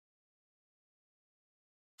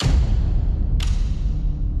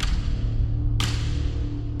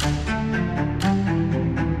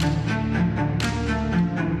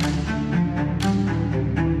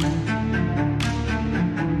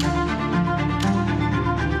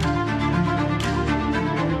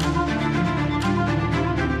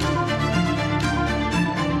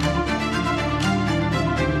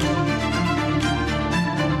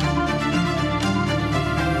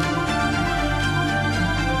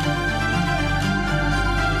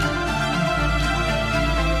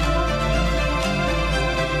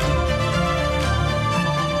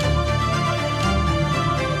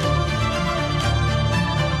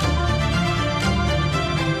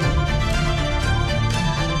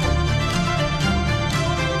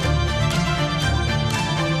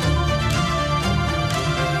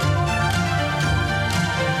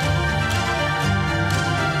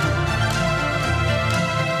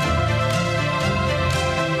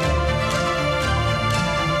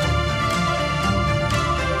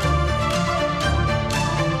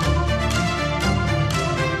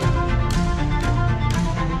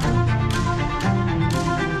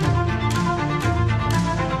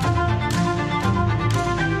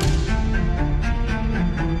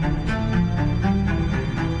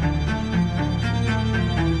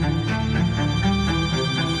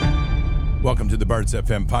the Bards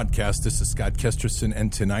FM podcast. This is Scott Kesterson,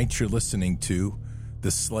 and tonight you're listening to The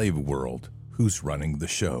Slave World. Who's running the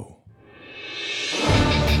show?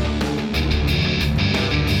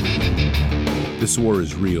 This war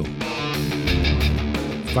is real.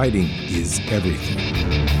 Fighting is everything.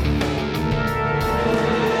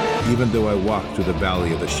 Even though I walk through the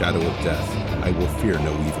valley of the shadow of death, I will fear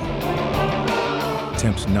no evil.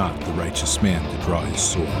 Tempt not the righteous man to draw his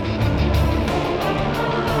sword.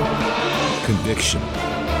 Conviction,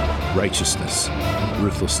 righteousness,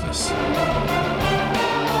 ruthlessness.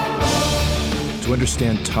 To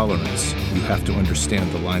understand tolerance, you have to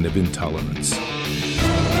understand the line of intolerance.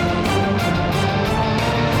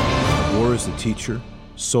 War is the teacher,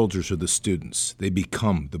 soldiers are the students. They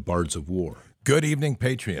become the bards of war. Good evening,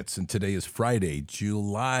 Patriots, and today is Friday,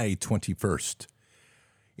 July 21st.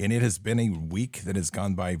 And it has been a week that has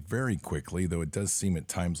gone by very quickly, though it does seem at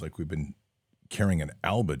times like we've been carrying an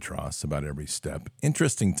albatross about every step.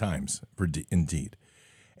 Interesting times, indeed.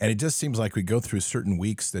 And it just seems like we go through certain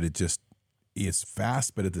weeks that it just is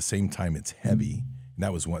fast, but at the same time it's heavy. And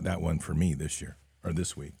that was that one for me this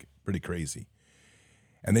week. Pretty crazy.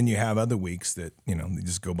 And then you have other weeks that, they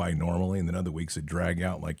just go by normally, and then other weeks that drag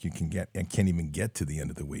out like you can't even get to the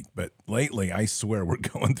end of the week. But lately, I swear we're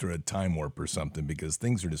going through a time warp or something because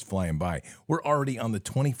things are just flying by. We're already on the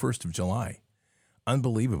 21st of July.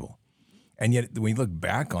 Unbelievable. And yet, when we look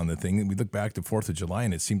back on the thing, we look back to 4th of July,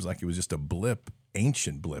 and it seems like it was just a blip,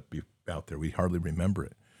 ancient blip out there. We hardly remember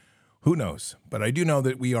it. Who knows? But I do know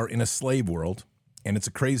that we are in a slave world, and it's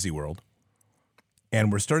a crazy world.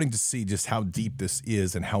 And we're starting to see just how deep this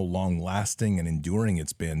is and how long-lasting and enduring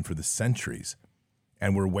it's been for the centuries.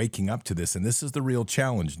 And we're waking up to this, and this is the real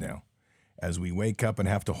challenge now, as we wake up and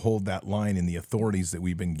have to hold that line in the authorities that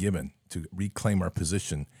we've been given to reclaim our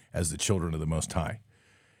position as the children of the Most High.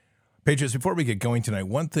 Patriots, before we get going tonight,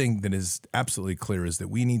 one thing that is absolutely clear is that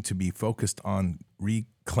we need to be focused on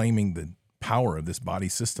reclaiming the power of this body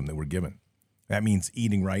system that we're given. That means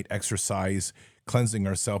eating right, exercise, cleansing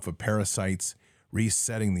ourselves of parasites,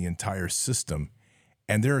 resetting the entire system.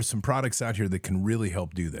 And there are some products out here that can really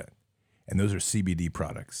help do that. And those are CBD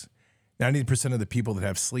products. 90% of the people that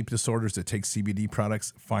have sleep disorders that take CBD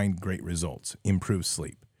products find great results, improve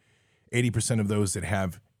sleep. 80% of those that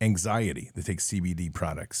have anxiety that take CBD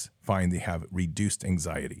products find they have reduced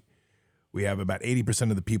anxiety. We have about 80%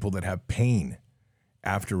 of the people that have pain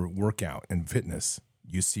after workout and fitness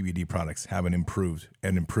use CBD products, have an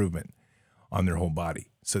improvement on their whole body.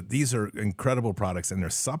 So these are incredible products, and they're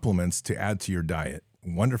supplements to add to your diet.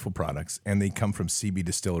 Wonderful products, and they come from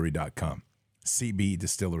cbdistillery.com.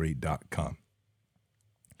 cbdistillery.com.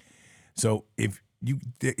 So if you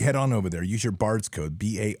head on over there, use your BARDS code,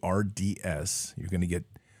 BARDS. You're going to get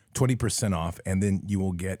 20% off, and then you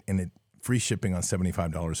will get free shipping on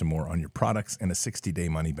 $75 or more on your products and a 60-day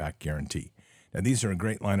money-back guarantee. Now, these are a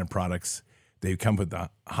great line of products. They come with the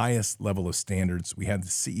highest level of standards. We had the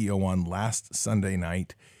CEO on last Sunday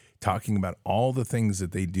night talking about all the things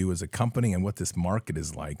that they do as a company and what this market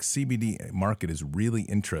is like. CBD market is really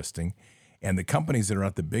interesting. And the companies that are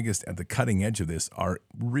at the cutting edge of this are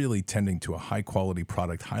really tending to a high-quality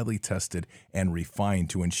product, highly tested and refined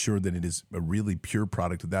to ensure that it is a really pure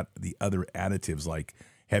product without the other additives like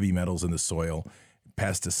heavy metals in the soil,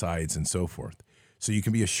 pesticides, and so forth. So you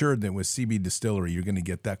can be assured that with CB Distillery, you're going to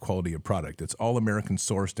get that quality of product. It's all American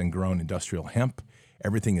sourced and grown industrial hemp.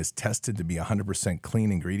 Everything is tested to be 100%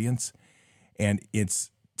 clean ingredients, and it's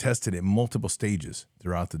tested at multiple stages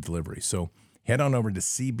throughout the delivery. So head on over to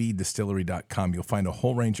cbdistillery.com. You'll find a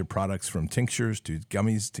whole range of products from tinctures to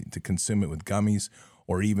gummies to consume it with gummies,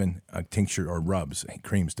 or even a tincture or rubs,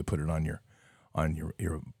 creams to put it on your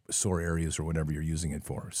sore areas or whatever you're using it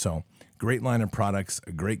for. So great line of products,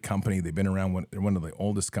 a great company. They've been around. They're one of the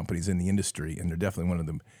oldest companies in the industry, and they're definitely one of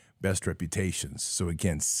the best reputations. So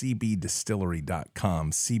again,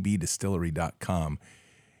 cbdistillery.com, cbdistillery.com.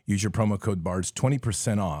 Use your promo code BARDS,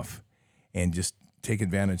 20% off, and just take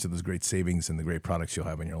advantage of those great savings and the great products you'll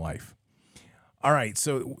have in your life. All right,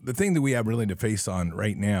 so the thing that we have really to face on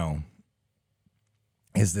right now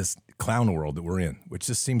is this clown world that we're in, which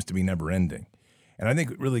just seems to be never ending. And I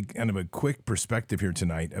think really kind of a quick perspective here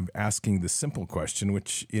tonight of asking the simple question,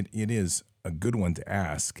 which it is a good one to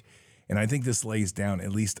ask. And I think this lays down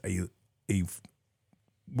at least a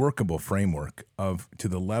workable framework to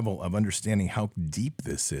the level of understanding how deep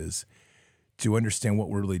this is, to understand what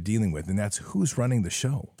we're really dealing with, and that's who's running the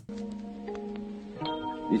show.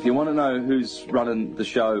 If you want to know who's running the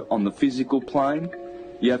show on the physical plane,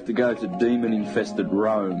 you have to go to demon-infested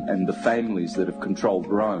Rome and the families that have controlled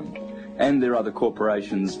Rome, and their other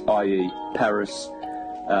corporations, i.e. Paris,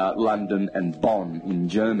 London and Bonn in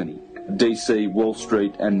Germany. DC, Wall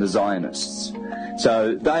Street, and the Zionists.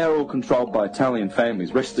 So they are all controlled by Italian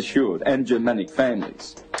families, rest assured, and Germanic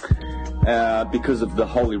families, because of the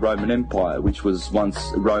Holy Roman Empire, which was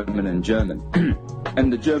once Roman and German.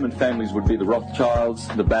 And the German families would be the Rothschilds,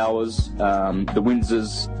 the Bowers, the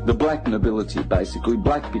Windsors, the black nobility, basically.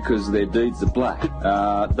 Black because their deeds are black.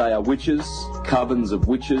 They are witches, covens of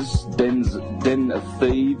witches, den of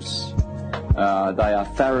thieves. They are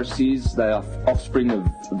Pharisees. They are offspring of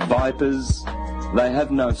vipers. They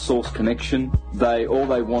have no source connection. All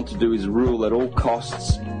they want to do is rule at all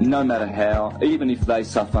costs, no matter how, even if they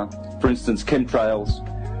suffer. For instance, chemtrails,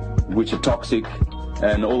 which are toxic,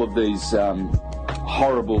 and all of these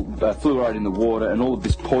horrible fluoride in the water, and all of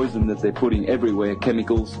this poison that they're putting everywhere,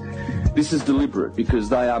 chemicals. This is deliberate because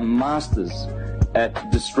they are masters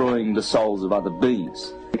at destroying the souls of other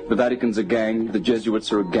beings. The Vatican's a gang, the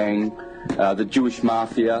Jesuits are a gang, the Jewish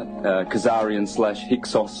mafia,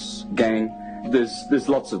 Khazarian/Hyksos gang. There's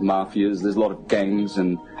lots of mafias, there's a lot of gangs,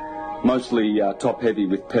 and mostly top-heavy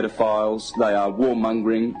with pedophiles. They are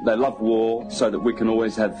warmongering. They love war so that we can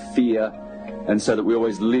always have fear, and so that we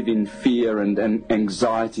always live in fear and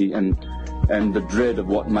anxiety and the dread of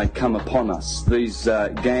what may come upon us. These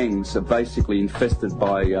gangs are basically infested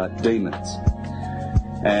by demons,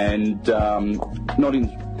 and not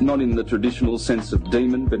in the traditional sense of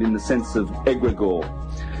demon, but in the sense of egregore.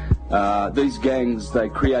 These gangs, they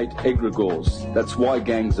create egregores. That's why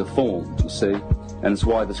gangs are formed, you see. And it's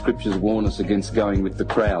why the scriptures warn us against going with the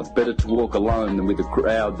crowd. Better to walk alone than with a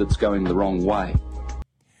crowd that's going the wrong way.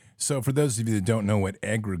 So for those of you that don't know what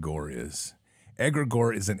egregore is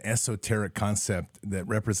an esoteric concept that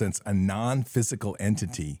represents a non-physical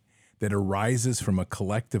entity that arises from a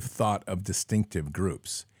collective thought of distinctive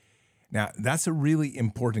groups. Now, that's a really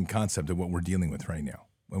important concept of what we're dealing with right now.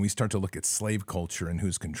 When we start to look at slave culture and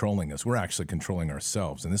who's controlling us, we're actually controlling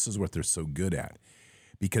ourselves. And this is what they're so good at,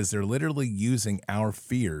 because they're literally using our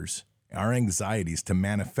fears, our anxieties to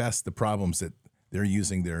manifest the problems that they're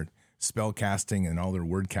using their spell casting and all their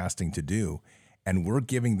word casting to do. And we're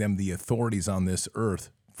giving them the authorities on this earth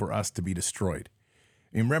for us to be destroyed.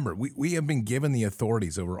 And remember, we have been given the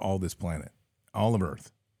authorities over all this planet, all of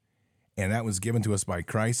earth. And that was given to us by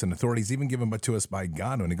Christ, and authorities even given to us by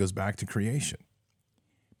God when it goes back to creation.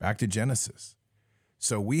 Back to Genesis.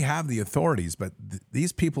 So we have the authorities, but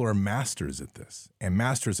these people are masters at this, and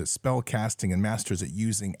masters at spell casting, and masters at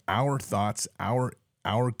using our thoughts, our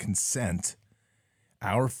consent,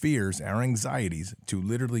 our fears, our anxieties to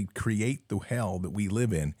literally create the hell that we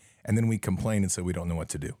live in, and then we complain and say we don't know what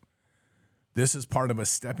to do. This is part of us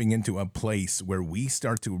stepping into a place where we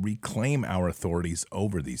start to reclaim our authorities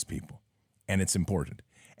over these people, and it's important.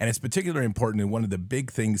 And it's particularly important in one of the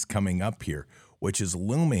big things coming up here, which is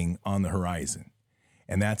looming on the horizon,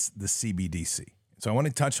 and that's the CBDC. So I want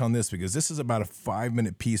to touch on this because this is about a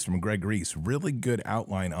 5-minute piece from Greg Reese, really good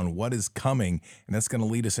outline on what is coming, and that's going to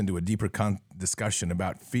lead us into a deeper discussion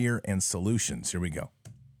about fear and solutions. Here we go.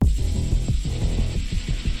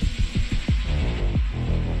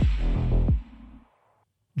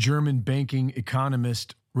 German banking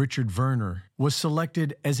economist Richard Werner was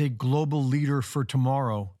selected as a global leader for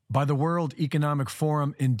tomorrow by the World Economic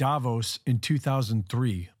Forum in Davos in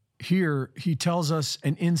 2003. Here, he tells us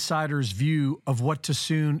an insider's view of what to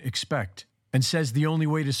soon expect, and says the only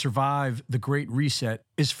way to survive the Great Reset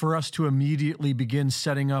is for us to immediately begin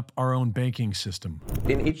setting up our own banking system.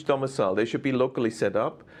 In each domicile, they should be locally set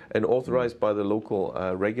up and authorized by the local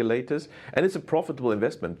regulators, and it's a profitable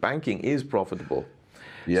investment. Banking is profitable.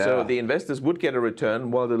 Yeah. So the investors would get a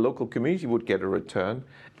return while the local community would get a return,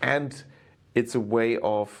 and it's a way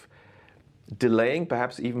of delaying,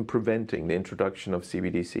 perhaps even preventing the introduction of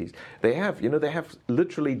CBDCs. They have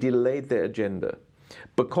literally delayed their agenda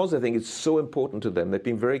because I think it's so important to them. They've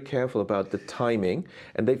been very careful about the timing,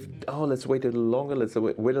 and let's wait a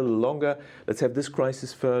little longer, let's have this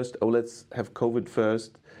crisis first, let's have COVID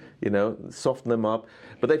first, soften them up.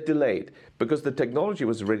 But they've delayed because the technology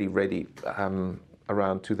was already ready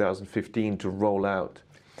around 2015 to roll out.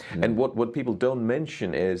 Mm. And what people don't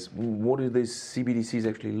mention is, what do these CBDCs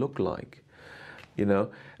actually look like?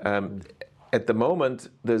 At the moment,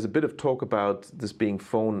 there's a bit of talk about this being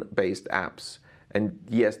phone-based apps. And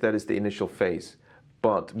yes, that is the initial phase.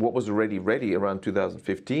 But what was already ready around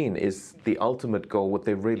 2015 is the ultimate goal, what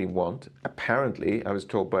they really want. Apparently, I was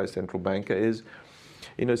told by a central banker, is,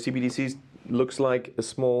 CBDCs looks like a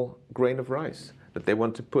small grain of rice that they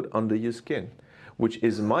want to put under your skin, which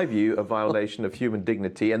is, in my view, a violation of human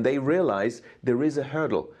dignity. And they realize there is a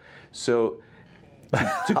hurdle. So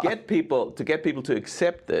to get people to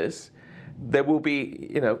accept this, there will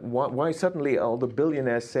be, why suddenly are the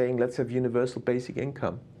billionaires saying, let's have universal basic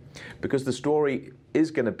income? Because the story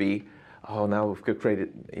is going to be, oh, now we've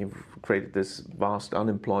created this vast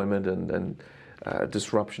unemployment and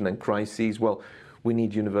disruption and crises. Well, we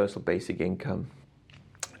need universal basic income.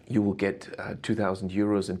 You will get 2,000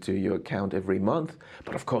 euros into your account every month.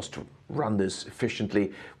 But of course, to run this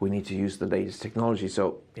efficiently, we need to use the latest technology.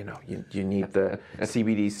 So, you need the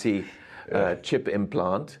CBDC chip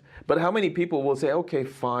implant. But how many people will say, okay,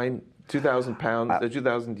 fine, £2,000,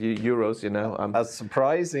 2,000 euros,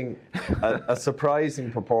 A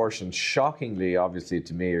surprising proportion, shockingly, obviously,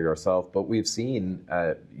 to me or yourself, but we've seen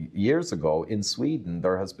years ago in Sweden,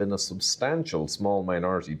 there has been a substantial small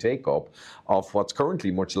minority take-up of what's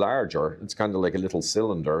currently much larger. It's kind of like a little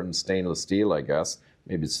cylinder in stainless steel, I guess.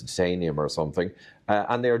 Maybe it's titanium or something.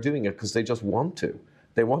 And they're doing it because they just want to.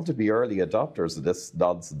 They want to be early adopters of this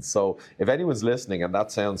nonsense. So if anyone's listening and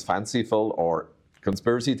that sounds fanciful or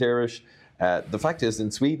conspiracy theorish, the fact is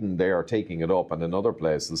in Sweden they are taking it up and in other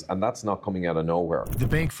places, and that's not coming out of nowhere. The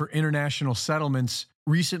Bank for International Settlements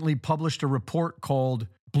recently published a report called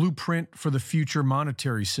Blueprint for the Future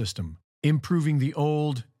Monetary System, Improving the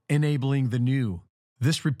Old, Enabling the New.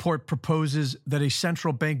 This report proposes that a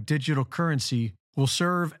central bank digital currency will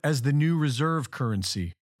serve as the new reserve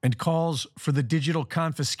currency and calls for the digital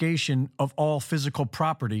confiscation of all physical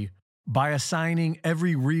property by assigning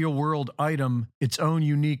every real-world item its own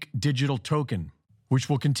unique digital token, which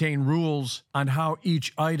will contain rules on how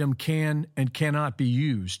each item can and cannot be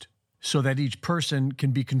used, so that each person can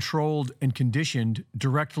be controlled and conditioned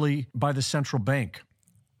directly by the central bank.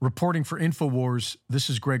 Reporting for InfoWars, this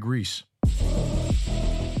is Greg Reese.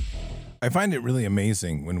 I find it really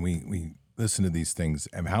amazing when we listen to these things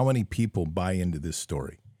and how many people buy into this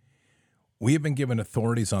story. We have been given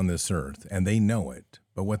authorities on this earth, and they know it.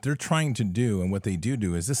 But what they're trying to do, and what they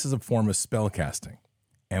do is this is a form of spellcasting.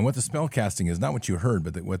 And what the spellcasting is, not what you heard,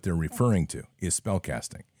 but what they're referring to is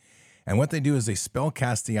spellcasting. And what they do is they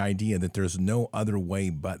spellcast the idea that there's no other way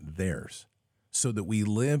but theirs, so that we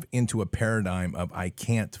live into a paradigm of I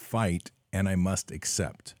can't fight and I must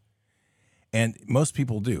accept. And most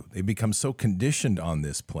people do. They become so conditioned on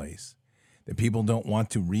this place that people don't want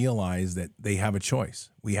to realize that they have a choice.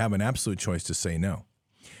 We have an absolute choice to say no.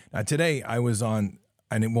 Now, today I was on,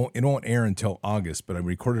 and it won't air until August, but I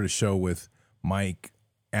recorded a show with Mike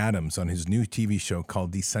Adams on his new TV show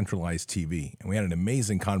called Decentralized TV. And we had an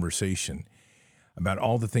amazing conversation about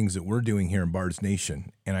all the things that we're doing here in Bards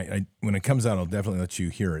Nation. And I when it comes out, I'll definitely let you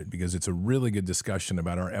hear it, because it's a really good discussion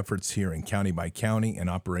about our efforts here in County by County and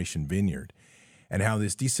Operation Vineyard, and how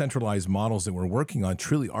these decentralized models that we're working on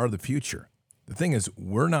truly are the future. The thing is,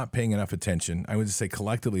 we're not paying enough attention, I would just say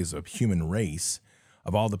collectively as a human race,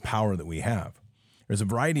 of all the power that we have. There's a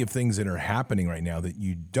variety of things that are happening right now that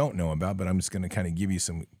you don't know about, but I'm just going to kind of give you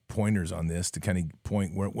some pointers on this to kind of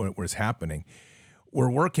point where's happening.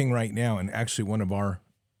 We're working right now, and actually one of our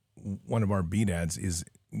BDADs is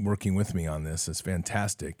working with me on this. It's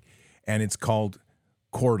fantastic, and it's called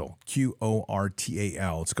Qortal,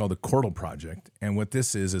 Qortal. It's called the Qortal Project. And what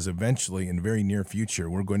this is eventually, in the very near future,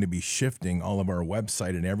 we're going to be shifting all of our website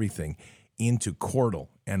and everything into Qortal.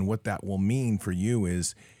 And what that will mean for you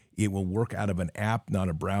is it will work out of an app, not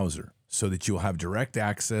a browser, so that you'll have direct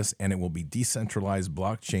access, and it will be decentralized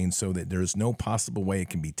blockchain, so that there's no possible way it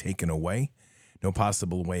can be taken away, no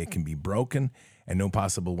possible way it can be broken, and no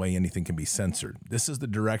possible way anything can be censored. This is the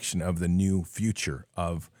direction of the new future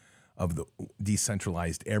of the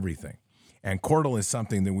decentralized everything. And Qortal is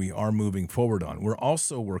something that we are moving forward on. We're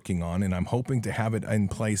also working on, and I'm hoping to have it in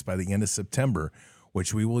place by the end of September,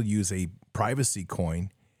 which we will use a privacy coin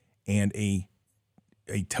and a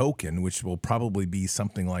token, which will probably be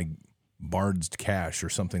something like Bard's Cash or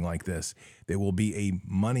something like this. There will be a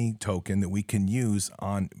money token that we can use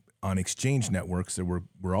on exchange networks that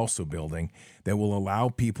we're also building, that will allow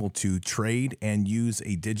people to trade and use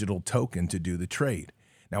a digital token to do the trade.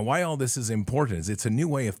 Now, why all this is important is it's a new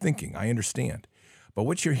way of thinking. I understand. But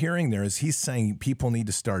what you're hearing there is he's saying people need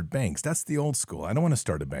to start banks. That's the old school. I don't want to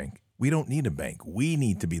start a bank. We don't need a bank. We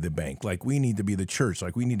need to be the bank. Like we need to be the church.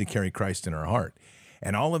 Like we need to carry Christ in our heart.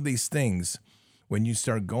 And all of these things, when you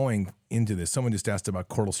start going into this, someone just asked about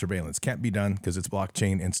Qortal surveillance. Can't be done because it's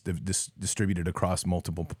blockchain and it's distributed across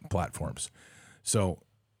multiple platforms. So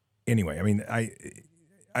anyway, I mean,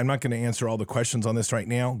 I'm not going to answer all the questions on this right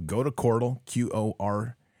now. Go to Qortal,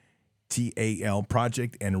 Qortal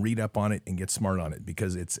project, and read up on it and get smart on it,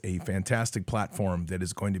 because it's a fantastic platform that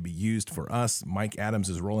is going to be used for us. Mike Adams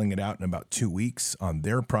is rolling it out in about 2 weeks on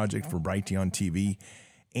their project for Brighteon TV.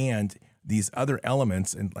 And these other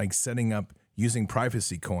elements, and like setting up using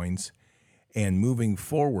privacy coins and moving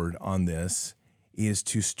forward on this, is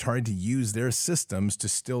to try to use their systems to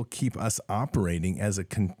still keep us operating as a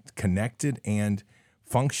connected and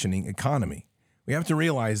functioning economy. We have to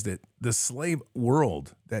realize that the slave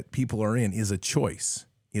world that people are in is a choice.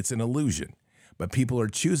 It's an illusion, but people are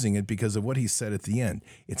choosing it because of what he said at the end.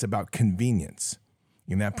 It's about convenience.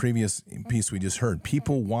 In that previous piece we just heard,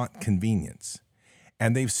 people want convenience.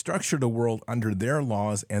 And they've structured a world under their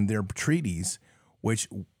laws and their treaties, which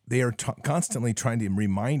they are constantly trying to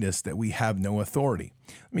remind us that we have no authority.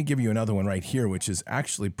 Let me give you another one right here, which is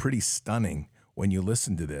actually pretty stunning when you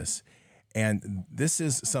listen to this. And this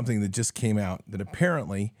is something that just came out that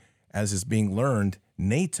apparently, as is being learned,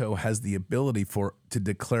 NATO has the ability to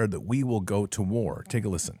declare that we will go to war. Take a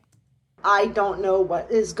listen. I don't know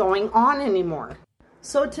what is going on anymore.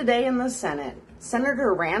 So today in the Senate,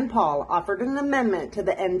 Senator Rand Paul offered an amendment to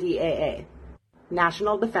the NDAA,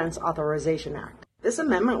 National Defense Authorization Act. This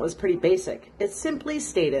amendment was pretty basic. It simply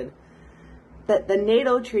stated that the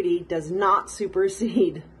NATO treaty does not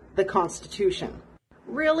supersede the Constitution.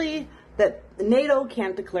 Really, that NATO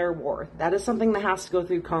can't declare war. That is something that has to go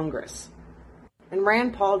through Congress. And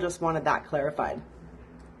Rand Paul just wanted that clarified.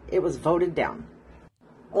 It was voted down.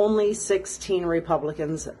 Only 16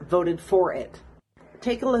 Republicans voted for it.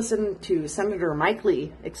 Take a listen to Senator Mike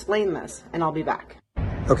Lee explain this, and I'll be back.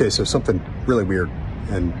 Okay, so something really weird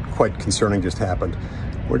and quite concerning just happened.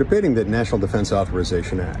 We're debating the National Defense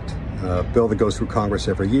Authorization Act, a bill that goes through Congress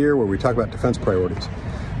every year where we talk about defense priorities.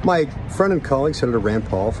 My friend and colleague, Senator Rand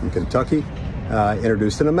Paul from Kentucky,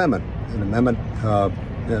 introduced an amendment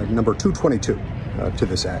number 222 to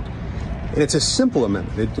this act. And it's a simple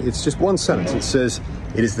amendment. It's just one sentence. It says,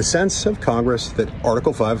 it is the sense of Congress that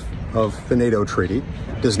Article 5 of the NATO Treaty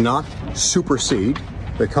does not supersede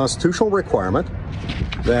the constitutional requirement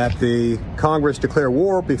that the Congress declare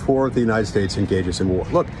war before the United States engages in war.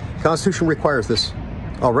 Look, the Constitution requires this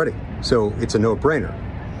already, so it's a no-brainer.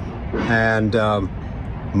 And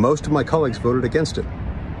most of my colleagues voted against it.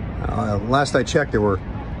 Last I checked, there were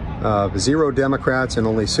 0 Democrats and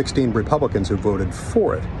only 16 Republicans who voted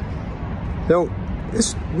for it. So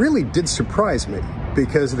this really did surprise me,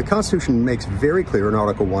 because the Constitution makes very clear in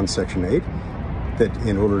Article 1, Section 8, that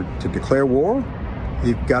in order to declare war,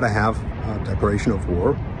 you've got to have a declaration of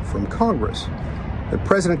war from Congress. The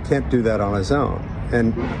president can't do that on his own.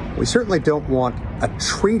 And we certainly don't want a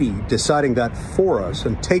treaty deciding that for us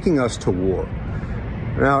and taking us to war.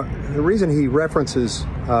 Now, the reason he references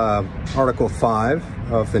Article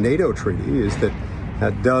 5 of the NATO Treaty is that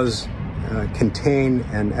that does contain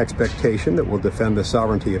an expectation that we'll defend the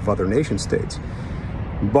sovereignty of other nation states.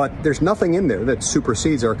 But there's nothing in there that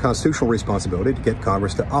supersedes our constitutional responsibility to get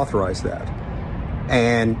Congress to authorize that.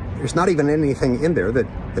 And there's not even anything in there that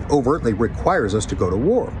overtly requires us to go to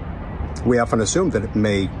war. We often assume that it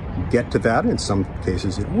may get to that. In some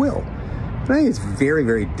cases, it will. But I think it's very,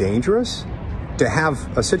 very dangerous to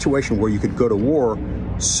have a situation where you could go to war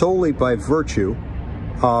solely by virtue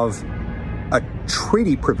of a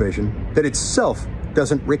treaty provision that itself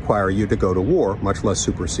doesn't require you to go to war, much less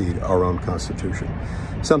supersede our own Constitution.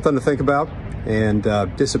 Something to think about, and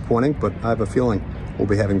disappointing, but I have a feeling we'll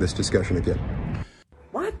be having this discussion again.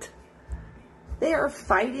 What? They are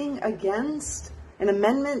fighting against an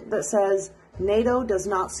amendment that says NATO does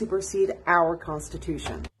not supersede our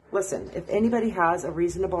Constitution. Listen, if anybody has a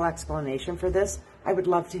reasonable explanation for this, I would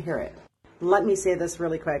love to hear it. Let me say this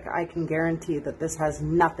really quick. I can guarantee that this has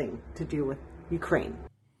nothing to do with Ukraine.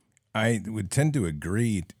 I would tend to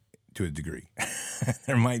agree to a degree.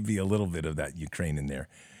 There might be a little bit of that Ukraine in there.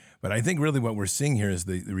 But I think really what we're seeing here is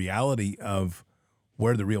the reality of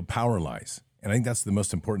where the real power lies. And I think that's the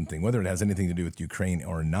most important thing. Whether it has anything to do with Ukraine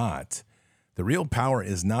or not, the real power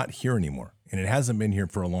is not here anymore. And it hasn't been here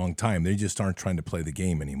for a long time. They just aren't trying to play the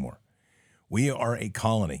game anymore. We are a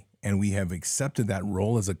colony, and we have accepted that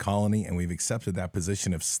role as a colony, and we've accepted that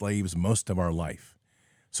position of slaves most of our life.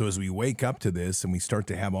 So as we wake up to this and we start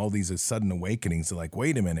to have all these sudden awakenings, like,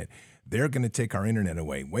 wait a minute, they're going to take our internet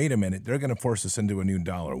away. Wait a minute, they're going to force us into a new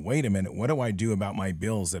dollar. Wait a minute, what do I do about my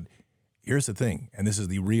bills? Here's the thing, and this is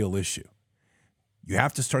the real issue. You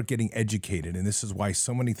have to start getting educated, and this is why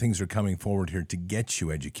so many things are coming forward here to get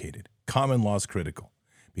you educated. Common law is critical,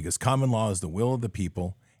 because common law is the will of the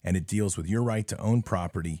people, and it deals with your right to own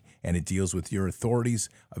property, and it deals with your authorities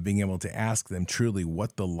of being able to ask them truly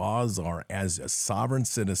what the laws are as a sovereign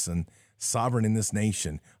citizen, sovereign in this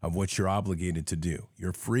nation, of what you're obligated to do.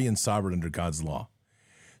 You're free and sovereign under God's law.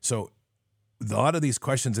 So a lot of these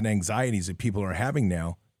questions and anxieties that people are having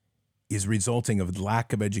now is resulting of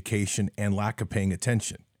lack of education and lack of paying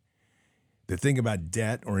attention. The thing about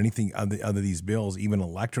debt or anything other these bills, even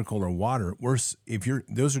electrical or water, worse,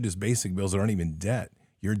 those are just basic bills that aren't even debt.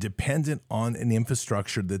 You're dependent on an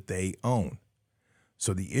infrastructure that they own.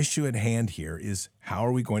 So the issue at hand here is, how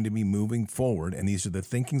are we going to be moving forward? And these are the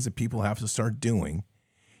thinkings that people have to start doing,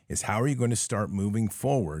 is how are you going to start moving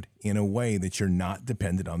forward in a way that you're not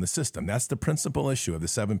dependent on the system? That's the principal issue of the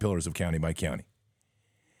 7 pillars of county by county.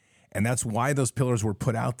 And that's why those pillars were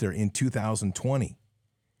put out there in 2020.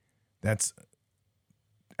 That's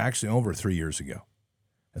actually over 3 years ago.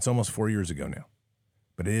 That's almost 4 years ago now.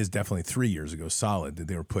 But it is definitely 3 years ago, solid, that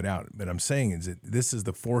they were put out. But I'm saying is that this is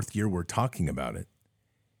the 4th year we're talking about it.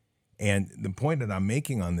 And the point that I'm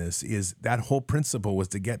making on this is that whole principle was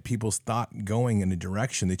to get people's thought going in a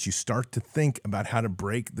direction that you start to think about how to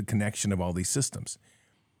break the connection of all these systems.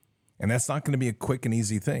 And that's not going to be a quick and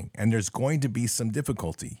easy thing. And there's going to be some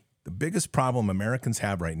difficulty. The biggest problem Americans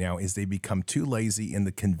have right now is they become too lazy in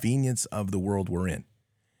the convenience of the world we're in.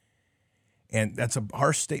 And that's a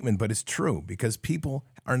harsh statement, but it's true, because people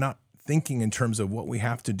are not thinking in terms of what we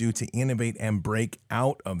have to do to innovate and break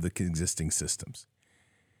out of the existing systems.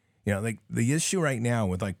 You know, like the issue right now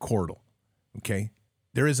with like Cordal, okay,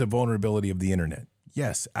 there is a vulnerability of the internet.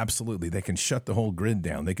 Yes, absolutely. They can shut the whole grid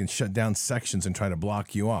down. They can shut down sections and try to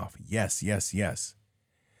block you off. Yes, yes, yes.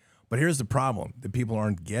 But here's the problem that people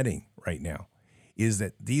aren't getting right now is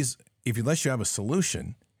that unless you have a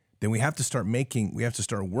solution, then we have to start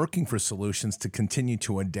working for solutions to continue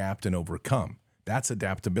to adapt and overcome. That's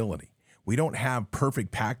adaptability. We don't have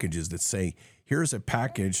perfect packages that say, here's a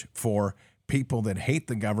package for people that hate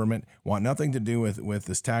the government, want nothing to do with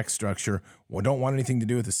this tax structure, or don't want anything to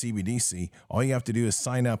do with the CBDC. All you have to do is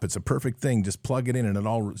sign up. It's a perfect thing. Just plug it in and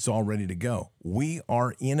it's all ready to go. We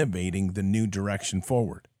are innovating the new direction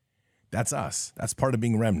forward. That's us. That's part of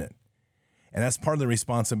being remnant. And that's part of the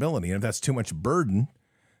responsibility. And if that's too much burden,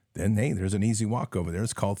 then, hey, there's an easy walk over there.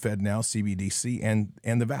 It's called FedNow, CBDC,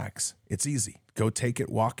 and the vax. It's easy. Go take it,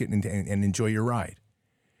 walk it, and enjoy your ride.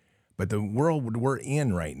 But the world we're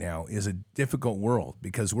in right now is a difficult world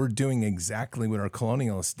because we're doing exactly what our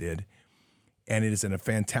colonialists did, and it is in a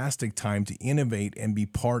fantastic time to innovate and be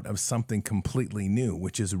part of something completely new,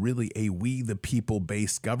 which is really a we the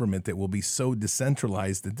people-based government that will be so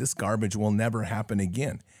decentralized that this garbage will never happen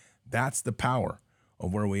again. That's the power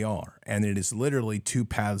of where we are, and it is literally 2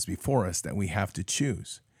 paths before us that we have to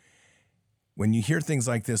choose. When you hear things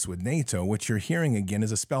like this with NATO, what you're hearing again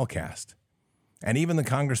is a spell cast. And even the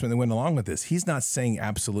congressman that went along with this, he's not saying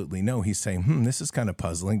absolutely no. He's saying, this is kind of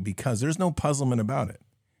puzzling, because there's no puzzlement about it.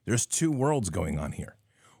 There's 2 worlds going on here.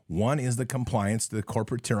 One is the compliance to the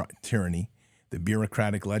corporate tyranny, the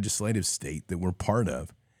bureaucratic legislative state that we're part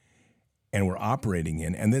of and we're operating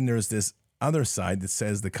in. And then there's this other side that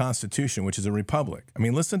says the Constitution, which is a republic. I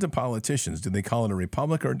mean, listen to politicians. Do they call it a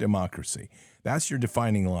republic or a democracy? That's your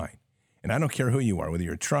defining line. And I don't care who you are, whether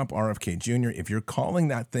you're Trump, RFK Jr., if you're calling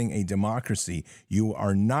that thing a democracy, you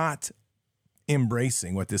are not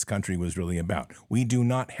embracing what this country was really about. We do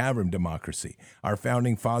not have a democracy. Our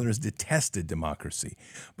founding fathers detested democracy,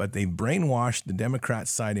 but they brainwashed the Democrat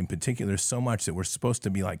side in particular so much that we're supposed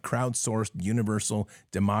to be like crowdsourced, universal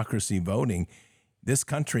democracy voting. This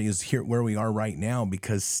country is here where we are right now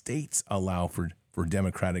because states allow for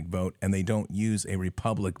democratic vote, and they don't use a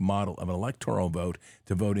republic model of an electoral vote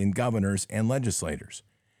to vote in governors and legislators.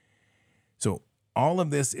 So all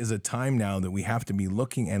of this is a time now that we have to be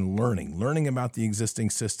looking and learning about the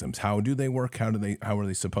existing systems. How do they work? How are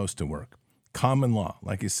they supposed to work? Common law,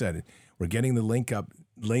 like I said, we're getting the link up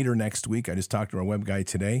later next week. I just talked to our web guy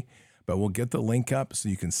today, but we'll get the link up so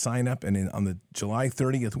you can sign up. And on the July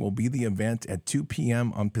 30th will be the event at 2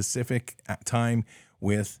 p.m. on Pacific time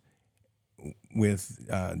with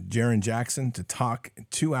Jaron Jackson to talk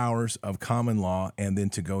 2 hours of common law and then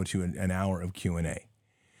to go to an hour of Q&A.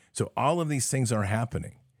 So all of these things are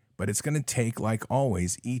happening, but it's going to take, like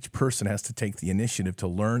always, each person has to take the initiative to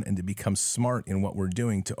learn and to become smart in what we're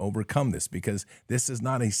doing to overcome this, because this is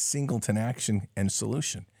not a singleton action and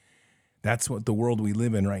solution. That's what the world we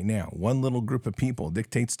live in right now. One little group of people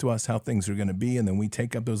dictates to us how things are going to be, and then we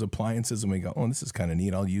take up those appliances and we go, oh, this is kind of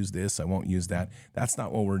neat. I'll use this. I won't use that. That's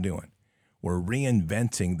not what we're doing. We're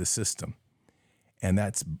reinventing the system, and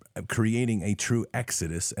that's creating a true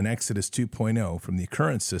exodus, an Exodus 2.0 from the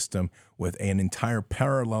current system with an entire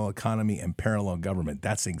parallel economy and parallel government.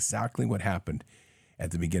 That's exactly what happened at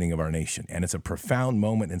the beginning of our nation, and it's a profound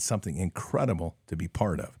moment and something incredible to be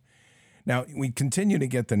part of. Now, we continue to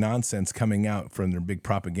get the nonsense coming out from their big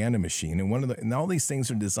propaganda machine, and all these things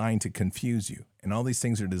are designed to confuse you, and all these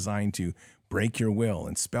things are designed to break your will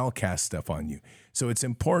and spell cast stuff on you. So it's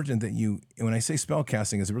important that when I say spell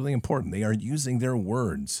casting, it's really important. They are using their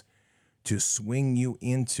words to swing you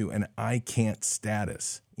into an I can't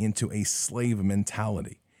status, into a slave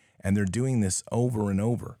mentality. And they're doing this over and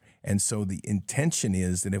over. And so the intention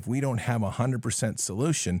is that if we don't have a 100%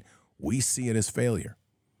 solution, we see it as failure.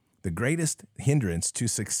 The greatest hindrance to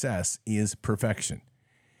success is perfection.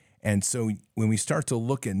 And so when we start to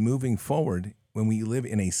look at moving forward, when we live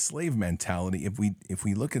in a slave mentality, if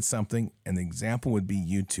we look at something, and the example would be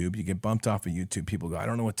YouTube, you get bumped off of YouTube, people go, I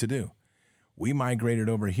don't know what to do. We migrated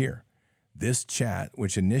over here. This chat,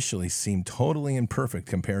 which initially seemed totally imperfect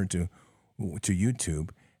compared to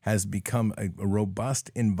YouTube, has become a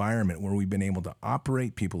robust environment where we've been able to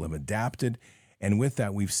operate. People have adapted. And with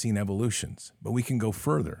that, we've seen evolutions. But we can go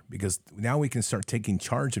further because now we can start taking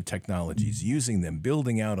charge of technologies, using them,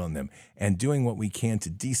 building out on them, and doing what we can to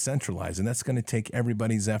decentralize. And that's going to take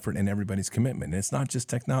everybody's effort and everybody's commitment. And it's not just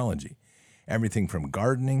technology. Everything from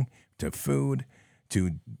gardening to food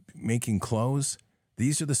to making clothes.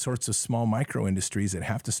 These are the sorts of small micro industries that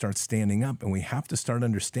have to start standing up, and we have to start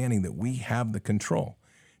understanding that we have the control.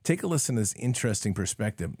 Take a listen to this interesting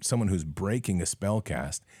perspective, someone who's breaking a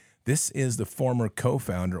spellcast. This is the former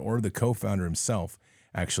co-founder, or the co-founder himself,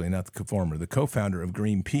 actually not the former, the co-founder of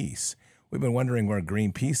Greenpeace. We've been wondering where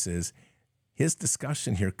Greenpeace is. His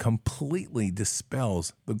discussion here completely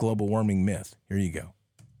dispels the global warming myth. Here you go.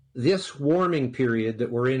 This warming period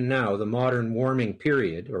that we're in now, the modern warming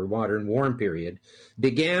period, or modern warm period,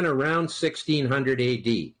 began around 1600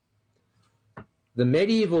 AD. The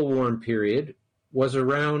medieval warm period was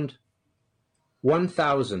around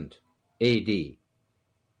 1000 AD.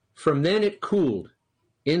 From then it cooled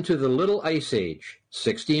into the Little Ice Age,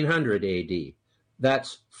 1600 AD.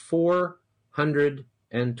 That's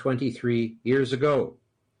 423 years ago,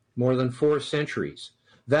 more than 4 centuries.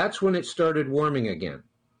 That's when it started warming again.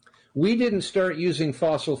 We didn't start using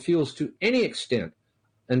fossil fuels to any extent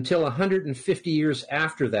until 150 years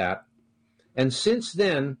after that. And since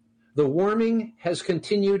then, the warming has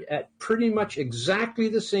continued at pretty much exactly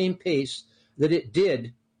the same pace that it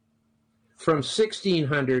did from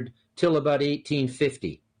 1600 till about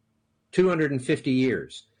 1850, 250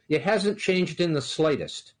 years. It hasn't changed in the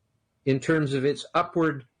slightest in terms of its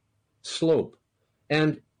upward slope.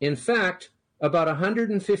 And in fact, about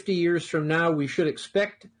 150 years from now, we should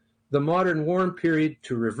expect the modern warm period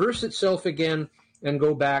to reverse itself again and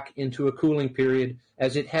go back into a cooling period,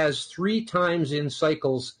 as it has 3 times in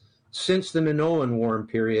cycles since the Minoan warm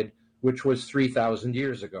period, which was 3,000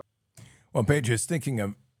 years ago. Well, Patriots, thinking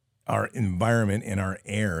of our environment and our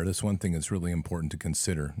air, that's one thing that's really important to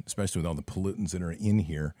consider, especially with all the pollutants that are in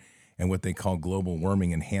here and what they call global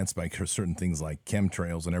warming enhanced by certain things like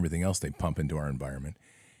chemtrails and everything else they pump into our environment.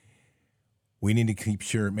 We need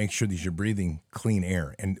to make sure that you're breathing clean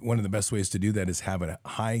air. And one of the best ways to do that is have a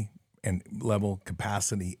high and level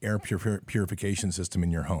capacity air purification system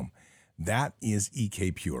in your home. That is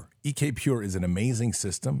EK Pure. EK Pure is an amazing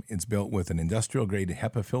system. It's built with an industrial-grade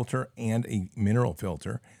HEPA filter and a mineral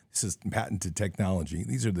filter. This is patented technology.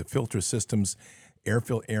 These are the filter systems,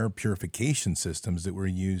 air purification systems that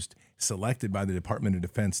were selected by the Department of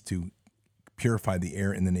Defense to purify the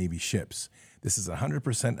air in the Navy ships. This is a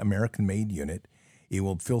 100% American-made unit. It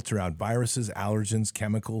will filter out viruses, allergens,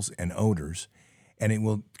 chemicals, and odors. And it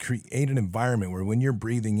will create an environment where when you're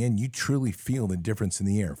breathing in, you truly feel the difference in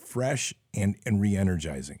the air, fresh and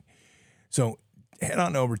re-energizing. So head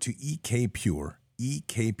on over to EK Pure,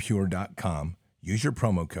 ekpure.com. Use your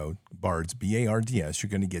promo code, BARDS, B-A-R-D-S.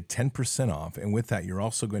 You're going to get 10% off. And with that, you're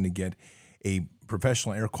also going to get a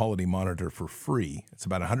professional air quality monitor for free. It's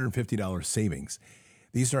about $150 savings.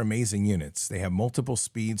 These are amazing units. They have multiple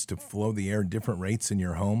speeds to flow the air, different rates in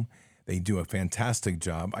your home. They do a fantastic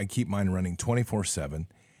job. I keep mine running 24/7,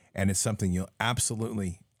 and it's something you'll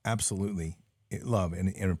absolutely love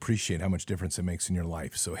and appreciate how much difference it makes in your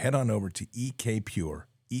life. So head on over to EK Pure,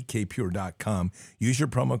 ekpure.com. Use your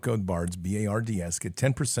promo code BARDS, B-A-R-D-S. Get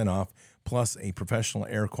 10% off plus a professional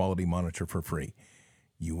air quality monitor for free.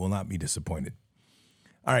 You will not be disappointed.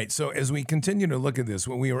 All right, so as we continue to look at this,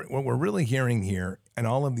 what we're really hearing here and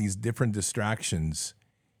all of these different distractions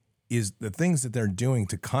is the things that they're doing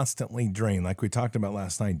to constantly drain, like we talked about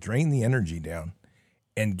last night, drain the energy down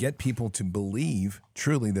and get people to believe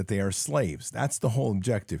truly that they are slaves. That's the whole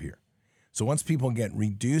objective here. So once people get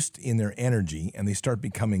reduced in their energy and they start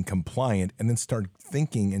becoming compliant and then start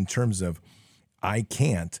thinking in terms of, I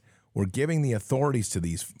can't, we're giving the authorities to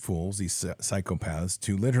these fools, these psychopaths,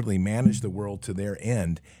 to literally manage the world to their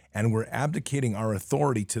end, and we're abdicating our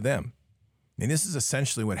authority to them. And this is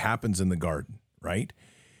essentially what happens in the garden, right?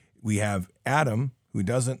 We have Adam, who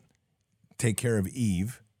doesn't take care of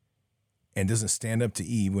Eve and doesn't stand up to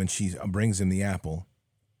Eve when she brings him the apple.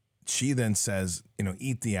 She then says,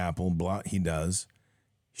 eat the apple. Blah, he does.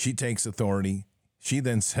 She takes authority. She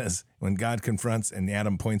then says, when God confronts and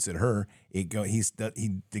Adam points at her, he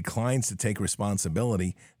declines to take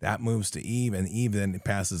responsibility. That moves to Eve, and Eve then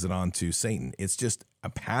passes it on to Satan. It's just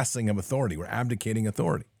a passing of authority. We're abdicating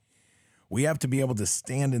authority. We have to be able to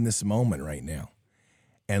stand in this moment right now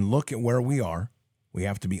and look at where we are. We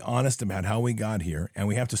have to be honest about how we got here, and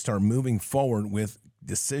we have to start moving forward with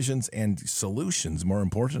decisions and solutions, more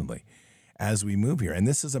importantly, as we move here. And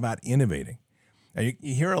this is about innovating. Now, you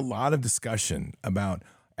hear a lot of discussion about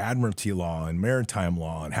admiralty law and maritime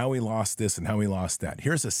law and how we lost this and how we lost that.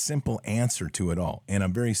 Here's a simple answer to it all, and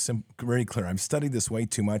I'm very clear. I've studied this way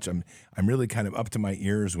too much. I'm really kind of up to my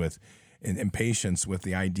ears with impatience with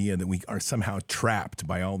the idea that we are somehow trapped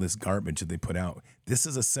by all this garbage that they put out. This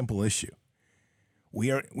is a simple issue.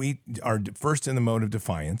 We are first in the mode of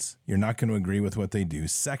defiance. You're not going to agree with what they do.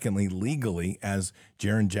 Secondly, legally, as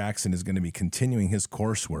Jaron Jackson is going to be continuing his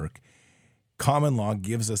coursework, common law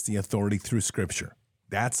gives us the authority through Scripture.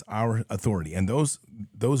 That's our authority. And those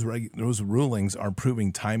rulings are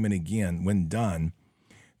proving time and again, when done,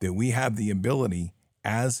 that we have the ability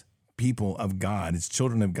as people of God, as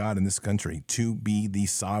children of God in this country, to be the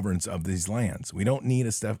sovereigns of these lands. We don't need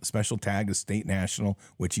a special tag of state national,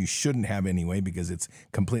 which you shouldn't have anyway, because it's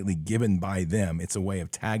completely given by them. It's a way of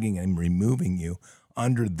tagging and removing you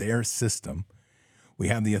under their system. We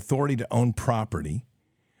have the authority to own property.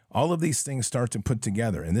 All of these things start to put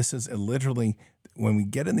together. And this is literally, when we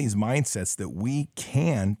get in these mindsets that we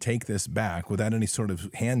can take this back without any sort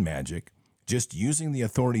of hand magic, just using the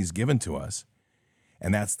authorities given to us,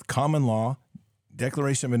 and that's the common law,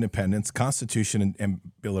 Declaration of Independence, Constitution, and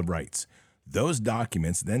Bill of Rights. Those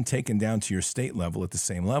documents then taken down to your state level at the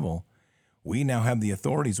same level, we now have the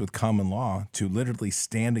authorities with common law to literally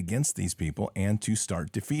stand against these people and to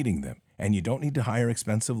start defeating them. And you don't need to hire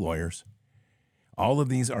expensive lawyers. All of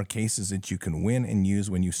these are cases that you can win and use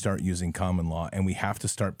when you start using common law, and we have to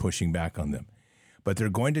start pushing back on them. But they're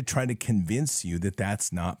going to try to convince you that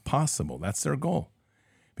that's not possible. That's their goal.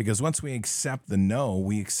 Because once we accept the no,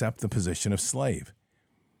 we accept the position of slave.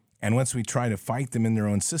 And once we try to fight them in their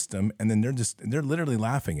own system, and then they're literally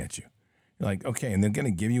laughing at you. You're like, okay, and they're going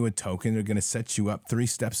to give you a token. They're going to set you up 3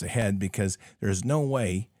 steps ahead, because there's no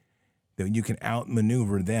way that you can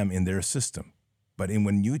outmaneuver them in their system. But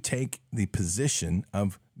when you take the position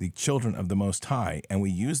of the children of the Most High, and we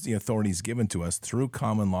use the authorities given to us through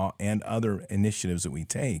common law and other initiatives that we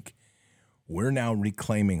take, we're now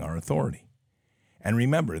reclaiming our authority. And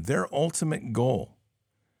remember, their ultimate goal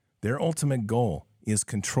is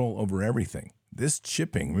control over everything. This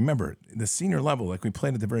chipping, remember, the senior level, like we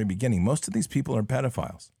played at the very beginning, most of these people are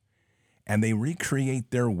pedophiles. And they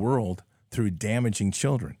recreate their world through damaging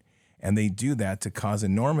children. And they do that to cause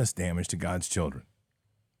enormous damage to God's children.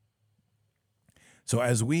 So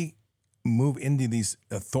as we move into these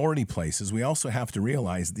authority places, we also have to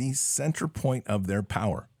realize the center point of their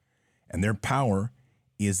power. And their power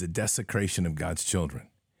is the desecration of God's children.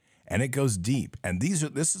 And it goes deep. And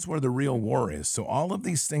this is where the real war is. So all of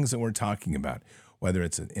these things that we're talking about, whether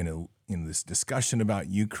it's in this discussion about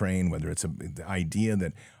Ukraine, whether it's the idea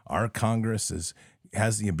that our Congress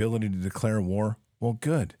has the ability to declare war, well,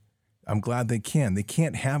 good. I'm glad they can. They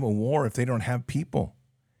can't have a war if they don't have people.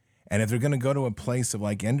 And if they're going to go to a place of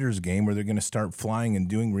like Ender's Game where they're going to start flying and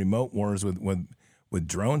doing remote wars with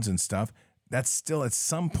drones and stuff, that's still at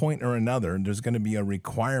some point or another, there's going to be a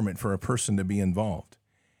requirement for a person to be involved.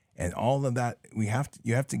 And all of that, you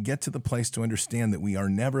have to get to the place to understand that we are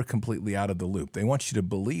never completely out of the loop. They want you to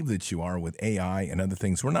believe that you are with AI and other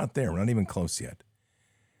things. We're not there. We're not even close yet.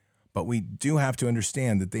 But we do have to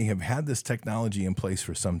understand that they have had this technology in place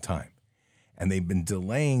for some time. And they've been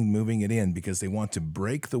delaying moving it in because they want to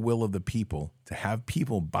break the will of the people, to have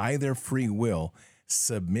people by their free will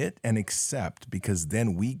submit and accept, because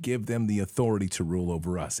then we give them the authority to rule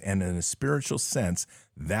over us. And in a spiritual sense,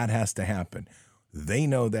 that has to happen. They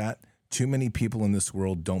know that. Too many people in this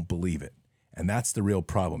world don't believe it. And that's the real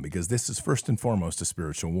problem, because this is first and foremost a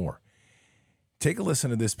spiritual war. Take a listen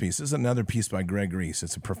to this piece. This is another piece by Greg Reese.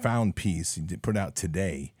 It's a profound piece he put out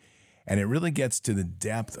today. And it really gets to the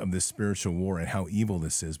depth of this spiritual war and how evil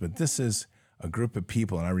this is. But this is a group of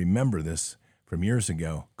people, and I remember this from years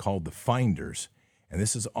ago, called the Finders. And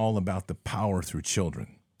this is all about the power through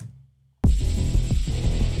children.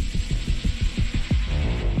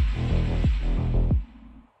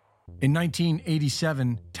 In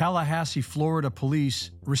 1987, Tallahassee, Florida police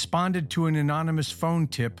responded to an anonymous phone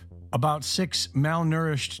tip about 6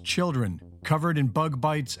 malnourished children covered in bug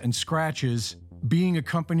bites and scratches being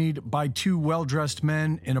accompanied by 2 well-dressed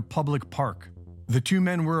men in a public park. The 2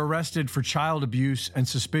 men were arrested for child abuse and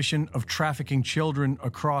suspicion of trafficking children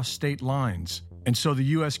across state lines. And so the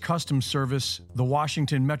U.S. Customs Service, the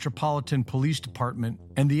Washington Metropolitan Police Department,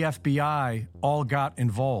 and the FBI all got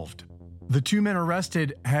involved. The two men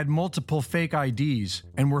arrested had multiple fake IDs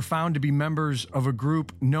and were found to be members of a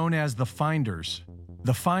group known as the Finders.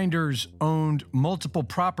 The Finders owned multiple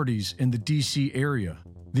properties in the D.C. area.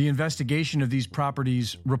 The investigation of these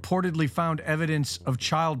properties reportedly found evidence of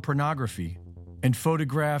child pornography and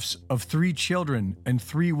photographs of 3 children and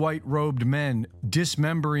 3 white-robed men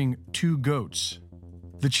dismembering 2 goats.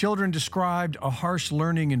 The children described a harsh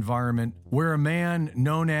learning environment where a man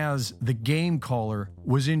known as the game caller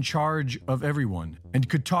was in charge of everyone and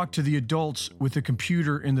could talk to the adults with a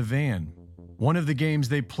computer in the van. One of the games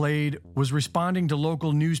they played was responding to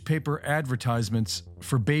local newspaper advertisements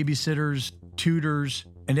for babysitters, tutors,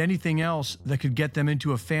 and anything else that could get them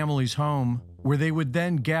into a family's home, where they would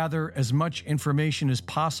then gather as much information as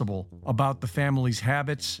possible about the family's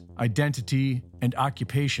habits, identity, and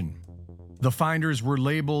occupation. The Finders were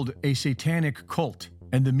labeled a satanic cult,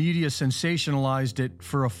 and the media sensationalized it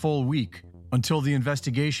for a full week until the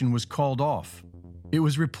investigation was called off. It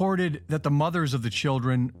was reported that the mothers of the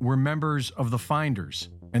children were members of the Finders,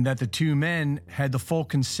 and that the 2 men had the full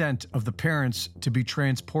consent of the parents to be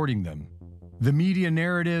transporting them. The media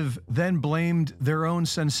narrative then blamed their own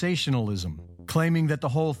sensationalism, claiming that the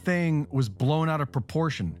whole thing was blown out of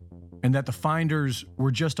proportion and that the Finders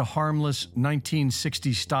were just a harmless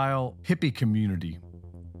 1960s-style hippie community.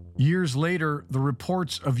 Years later, the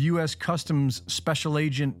reports of U.S. Customs Special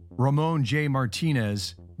Agent Ramon J.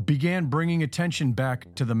 Martinez began bringing attention back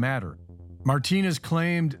to the matter. Martinez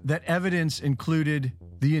claimed that evidence included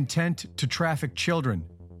the intent to traffic children,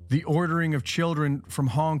 the ordering of children from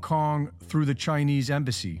Hong Kong through the Chinese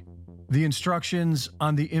embassy, the instructions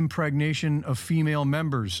on the impregnation of female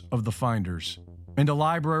members of the Finders, and a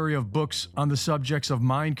library of books on the subjects of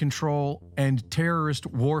mind control and terrorist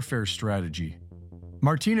warfare strategy.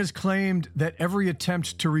 Martinez claimed that every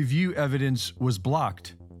attempt to review evidence was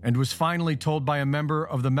blocked and was finally told by a member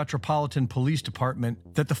of the Metropolitan Police Department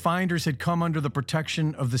that the Finders had come under the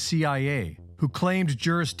protection of the CIA, who claimed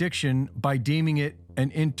jurisdiction by deeming it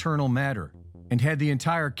an internal matter and had the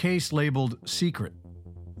entire case labeled secret.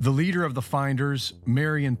 The leader of the Finders,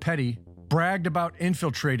 Marion Petty, bragged about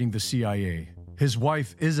infiltrating the CIA. His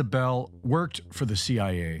wife, Isabel, worked for the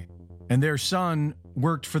CIA, and their son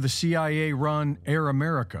worked for the CIA-run Air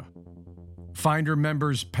America. Finder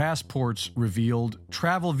members' passports revealed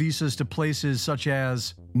travel visas to places such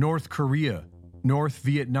as North Korea, North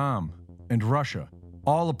Vietnam, and Russia,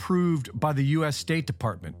 all approved by the U.S. State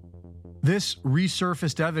Department. This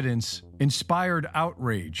resurfaced evidence inspired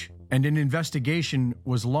outrage, and an investigation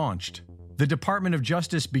was launched. The Department of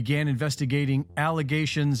Justice began investigating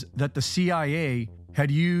allegations that the CIA had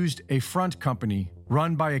used a front company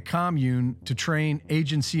run by a commune to train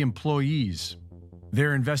agency employees.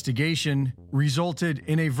 Their investigation resulted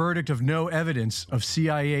in a verdict of no evidence of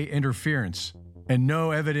CIA interference and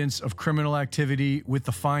no evidence of criminal activity with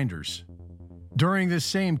the Finders. During this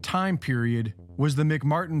same time period was the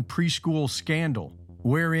McMartin preschool scandal,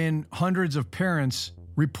 wherein hundreds of parents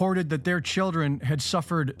reported that their children had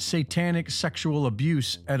suffered satanic sexual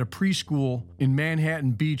abuse at a preschool in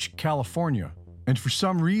Manhattan Beach, California. And for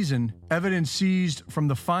some reason, evidence seized from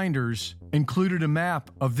the Finders included a map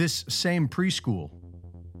of this same preschool.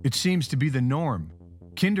 It seems to be the norm.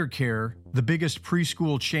 KinderCare, the biggest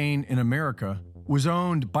preschool chain in America, was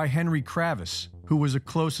owned by Henry Kravis, who was a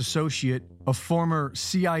close associate of former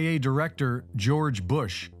CIA Director George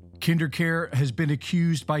Bush. KinderCare has been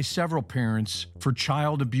accused by several parents for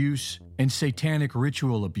child abuse and satanic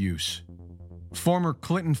ritual abuse. Former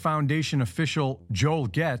Clinton Foundation official Joel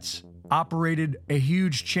Getz operated a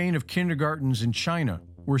huge chain of kindergartens in China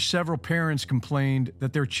where several parents complained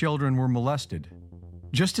that their children were molested.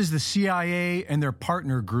 Just as the CIA and their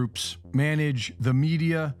partner groups manage the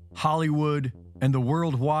media, Hollywood, and the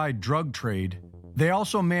worldwide drug trade, they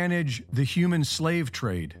also manage the human slave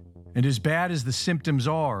trade. And as bad as the symptoms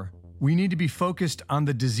are, we need to be focused on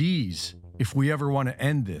the disease if we ever want to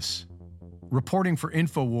end this. Reporting for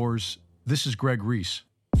InfoWars, this is Greg Reese.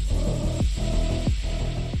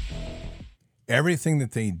 Everything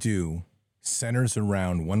that they do centers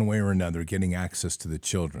around, one way or another, getting access to the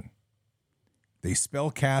children. They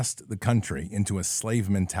spellcast the country into a slave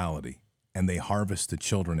mentality, and they harvest the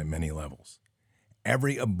children at many levels.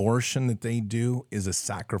 Every abortion that they do is a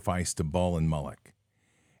sacrifice to Baal and Moloch.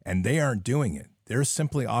 And they aren't doing it. They're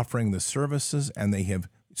simply offering the services, and they have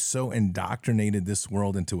so indoctrinated this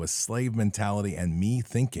world into a slave mentality and me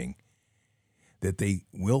thinking that they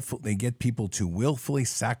get people to willfully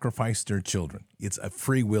sacrifice their children. It's a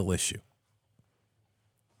free will issue.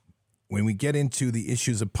 When we get into the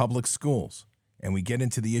issues of public schools and we get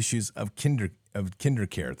into the issues of kinder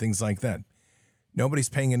care, things like that. Nobody's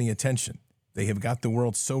paying any attention. They have got the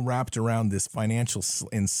world so wrapped around this financial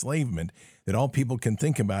enslavement that all people can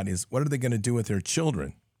think about is what are they going to do with their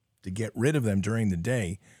children to get rid of them during the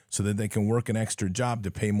day so that they can work an extra job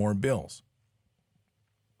to pay more bills.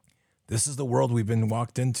 This is the world we have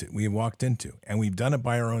walked into, and we've done it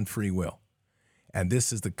by our own free will. And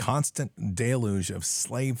this is the constant deluge of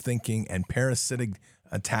slave thinking and parasitic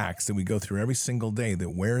attacks that we go through every single day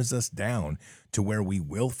that wears us down to where we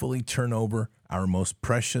willfully turn over our most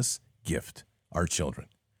precious gift, our children.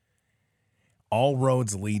 All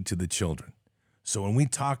roads lead to the children. So when we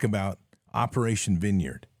talk about Operation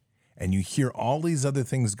Vineyard, and you hear all these other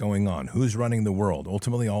things going on, who's running the world?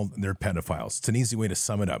 Ultimately, all they're pedophiles. It's an easy way to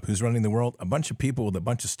sum it up. Who's running the world? A bunch of people with a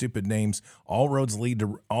bunch of stupid names. All roads lead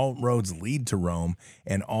to Rome,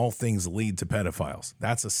 and all things lead to pedophiles.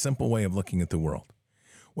 That's a simple way of looking at the world.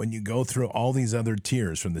 When you go through all these other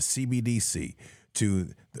tiers, from the CBDC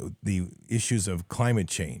to the issues of climate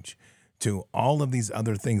change, to all of these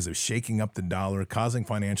other things of shaking up the dollar, causing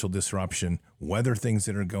financial disruption, weather things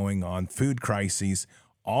that are going on, food crises,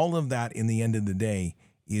 all of that in the end of the day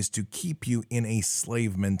is to keep you in a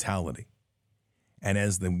slave mentality. And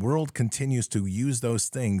as the world continues to use those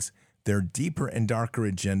things, their deeper and darker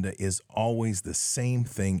agenda is always the same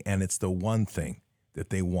thing, and it's the one thing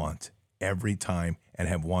that they want every time and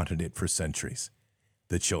have wanted it for centuries: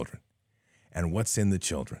 the children. And what's in the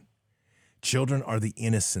children? Children are the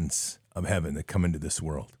innocence of heaven that come into this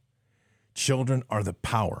world. Children are the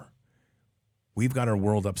power. We've got our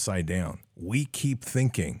world upside down. We keep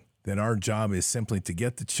thinking that our job is simply to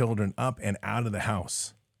get the children up and out of the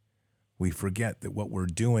house. We forget that what we're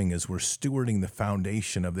doing is we're stewarding the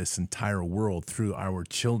foundation of this entire world through our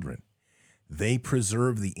children. They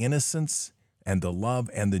preserve the innocence and the love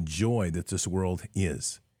and the joy that this world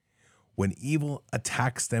is. When evil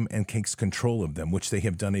attacks them and takes control of them, which they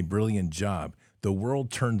have done a brilliant job, the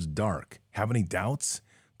world turns dark. Have any doubts?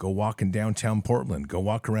 Go walk in downtown Portland. Go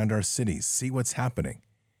walk around our cities. See what's happening.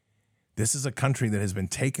 This is a country that has been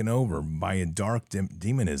taken over by a dark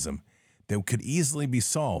demonism that could easily be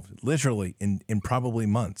solved, literally, in probably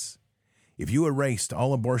months. If you erased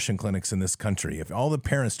all abortion clinics in this country, if all the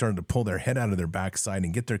parents started to pull their head out of their backside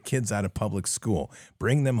and get their kids out of public school,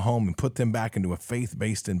 bring them home and put them back into a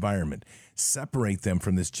faith-based environment, separate them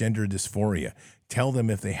from this gender dysphoria, tell them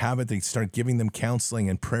if they have it, they start giving them counseling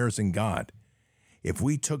and prayers in God. If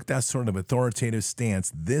we took that sort of authoritative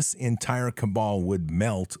stance, this entire cabal would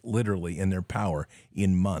melt literally in their power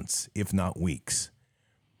in months, if not weeks.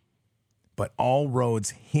 But all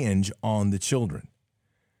roads hinge on the children.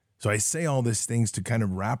 So I say all these things to kind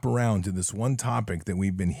of wrap around to this one topic that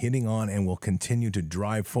we've been hitting on and will continue to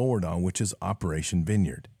drive forward on, which is Operation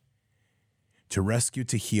Vineyard. To rescue,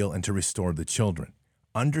 to heal, and to restore the children.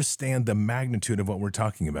 Understand the magnitude of what we're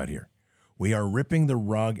talking about here. We are ripping the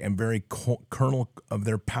rug and very kernel of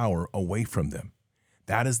their power away from them.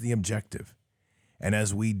 That is the objective. And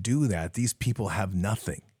as we do that, these people have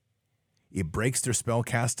nothing. It breaks their spell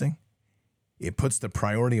casting. It puts the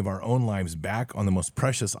priority of our own lives back on the most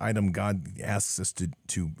precious item God asks us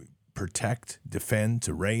to protect, defend,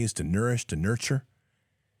 to raise, to nourish, to nurture.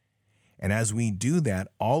 And as we do that,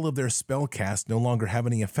 all of their spell casts no longer have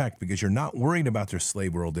any effect because you're not worried about their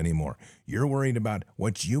slave world anymore. You're worried about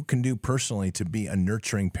what you can do personally to be a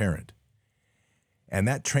nurturing parent. And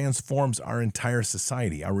that transforms our entire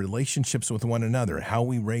society, our relationships with one another, how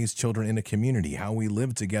we raise children in a community, how we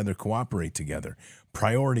live together, cooperate together.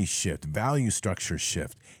 Priorities shift, value structures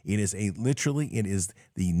shift. It is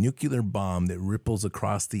the nuclear bomb that ripples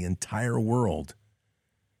across the entire world,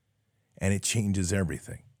 and it changes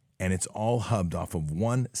everything. And it's all hubbed off of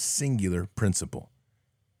one singular principle,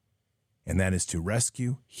 and that is to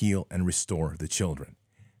rescue, heal, and restore the children.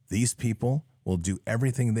 These people will do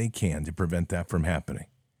everything they can to prevent that from happening.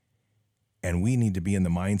 And we need to be in the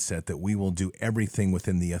mindset that we will do everything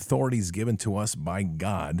within the authorities given to us by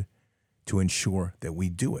God to ensure that we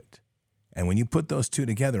do it. And when you put those two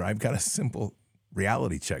together, I've got a simple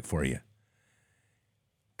reality check for you.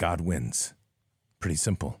 God wins. Pretty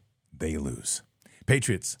simple. They lose.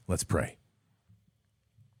 Patriots, let's pray.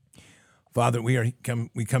 Father, we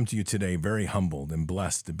come to you today very humbled and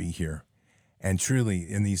blessed to be here. And truly,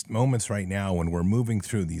 in these moments right now when we're moving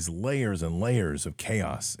through these layers and layers of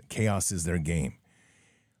chaos is their game.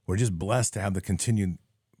 We're just blessed to have the continued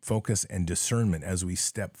focus and discernment as we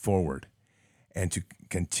step forward and to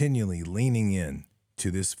continually leaning in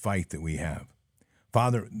to this fight that we have.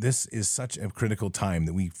 Father, this is such a critical time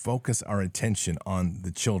that we focus our attention on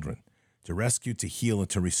the children, to rescue, to heal, and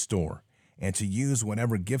to restore. and to use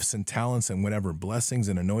whatever gifts and talents and whatever blessings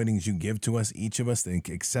and anointings you give to us, each of us, and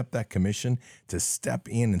accept that commission to step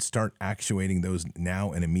in and start actuating those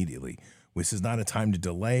now and immediately. This is not a time to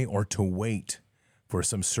delay or to wait for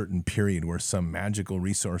some certain period where some magical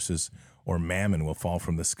resources or mammon will fall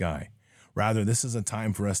from the sky. Rather, this is a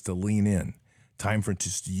time for us to lean in, time for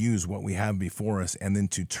us to use what we have before us, and then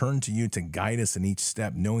to turn to you to guide us in each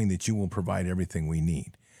step, knowing that you will provide everything we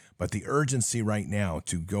need. But the urgency right now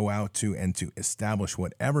to go out to and to establish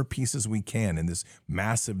whatever pieces we can in this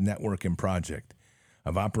massive network and project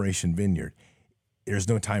of Operation Vineyard, there's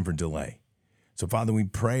no time for delay. So, Father, we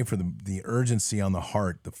pray for the urgency on the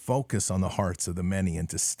heart, the focus on the hearts of the many, and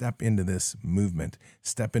to step into this movement,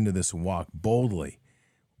 step into this walk boldly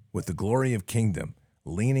with the glory of kingdom,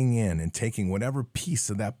 leaning in and taking whatever piece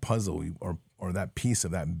of that puzzle or that piece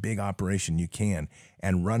of that big operation you can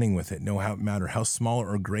and running with it, no matter how small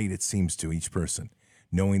or great it seems to each person,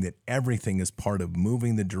 knowing that everything is part of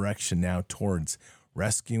moving the direction now towards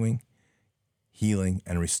rescuing, healing,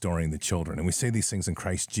 and restoring the children. And we say these things in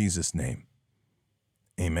Christ Jesus' name.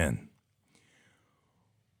 Amen.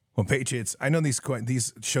 Well, Patriots, I know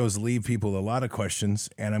these shows leave people a lot of questions,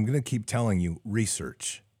 and I'm going to keep telling you,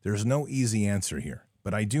 research. There's no easy answer here,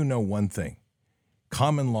 but I do know one thing.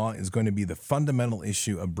 Common law is going to be the fundamental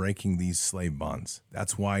issue of breaking these slave bonds.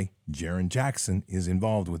 That's why Jaron Jackson is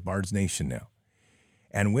involved with Bard's Nation now.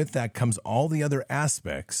 And with that comes all the other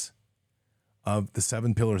aspects of the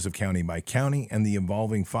 7 pillars of county by county and the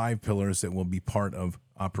evolving 5 pillars that will be part of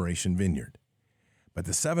Operation Vineyard. But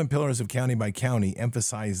the 7 pillars of county by county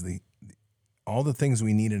emphasize all the things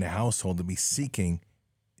we need in a household to be seeking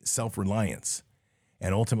self-reliance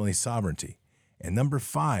and ultimately sovereignty. And number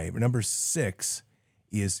 6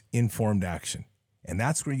 is informed action. And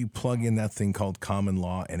that's where you plug in that thing called common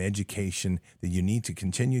law and education that you need to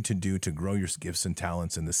continue to do to grow your gifts and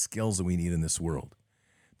talents and the skills that we need in this world.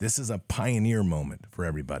 This is a pioneer moment for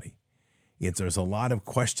everybody. There's a lot of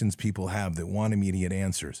questions people have that want immediate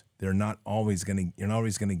answers. You're not always going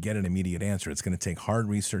to get an immediate answer. It's going to take hard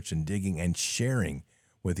research and digging and sharing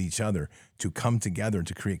with each other to come together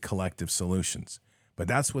to create collective solutions. But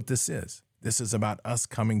that's what this is. This is about us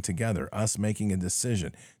coming together, us making a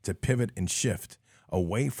decision to pivot and shift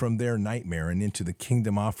away from their nightmare and into the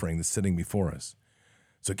kingdom offering that's sitting before us.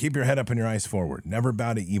 So keep your head up and your eyes forward. Never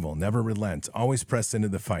bow to evil. Never relent. Always press into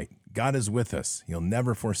the fight. God is with us. He'll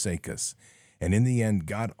never forsake us. And in the end,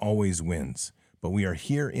 God always wins. But we are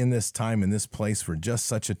here in this time, in this place, for just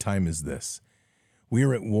such a time as this. We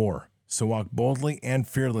are at war, so walk boldly and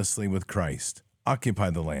fearlessly with Christ.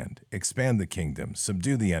 Occupy the land. Expand the kingdom.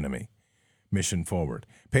 Subdue the enemy. Mission forward.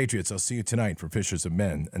 Patriots, I'll see you tonight for Fishers of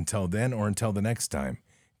Men. Until then, or until the next time,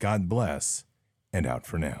 God bless, and out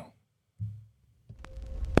for now.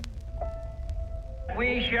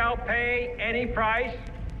 We shall pay any price,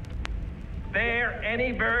 bear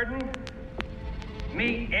any burden,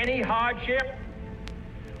 meet any hardship,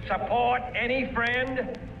 support any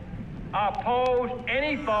friend, oppose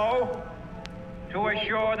any foe to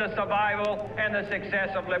assure the survival and the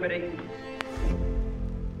success of liberty.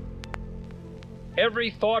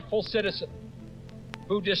 Every thoughtful citizen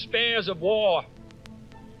who despairs of war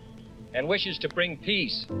and wishes to bring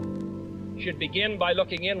peace should begin by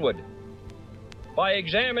looking inward, by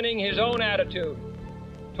examining his own attitude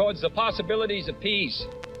towards the possibilities of peace.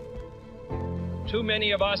 Too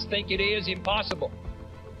many of us think it is impossible.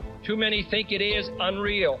 Too many think it is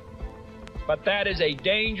unreal. But that is a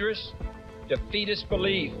dangerous, defeatist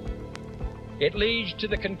belief. It leads to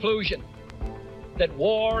the conclusion that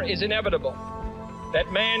war is inevitable,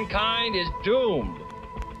 that mankind is doomed,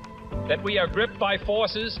 that we are gripped by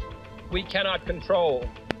forces we cannot control.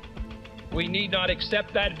 We need not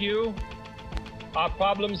accept that view. Our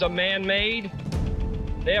problems are man-made,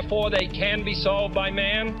 therefore they can be solved by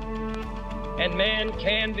man, and man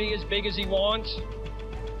can be as big as he wants.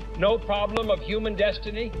 No problem of human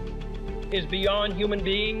destiny is beyond human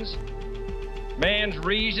beings. Man's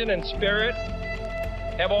reason and spirit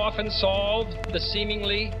have often solved the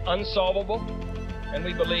seemingly unsolvable, and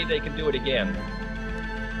we believe they can do it again.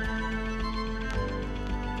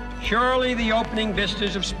 Surely the opening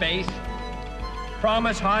vistas of space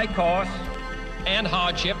promise high costs and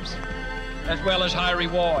hardships, as well as high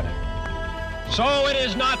reward. So it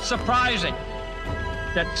is not surprising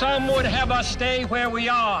that some would have us stay where we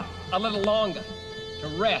are a little longer, to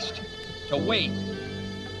rest, to wait.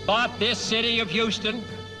 But this city of Houston,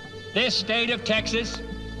 this state of Texas,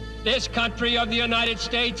 this country of the United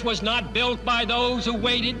States was not built by those who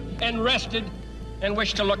waited and rested and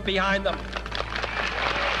wished to look behind them.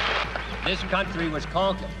 This country was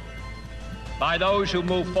conquered by those who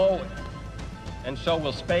move forward, and so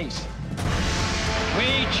will space.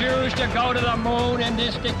 We choose to go to the moon in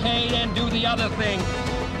this decade and do the other thing,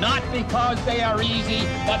 not because they are easy,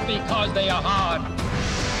 but because they are hard.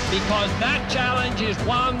 Because that challenge is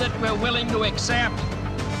one that we're willing to accept.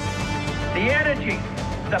 The energy,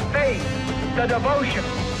 the faith, the devotion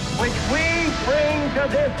which we bring to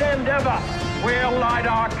this endeavor will light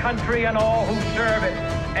our country and all who serve it.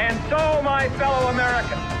 And so, my fellow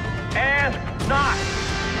Americans, ask not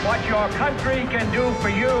what your country can do for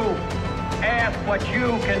you. Ask what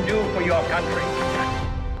you can do for your country.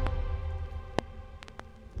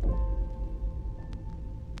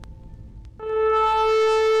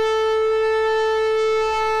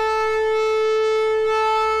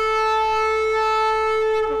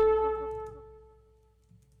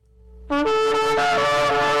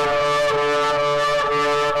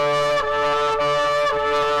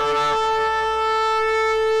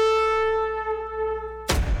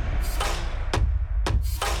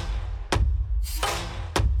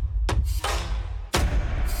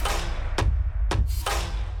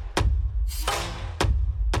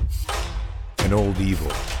 An old evil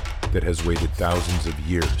that has waited thousands of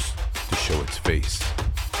years to show its face.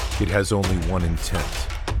 It has only one intent: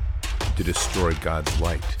 to destroy God's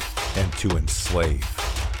light and to enslave.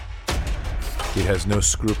 It has no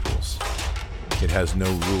scruples. It has no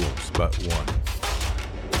rules but one: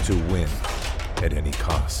 to win at any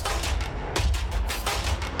cost.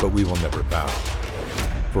 But we will never bow,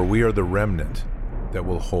 for we are the remnant that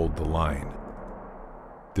will hold the line.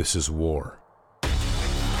 This is war.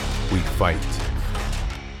 We fight.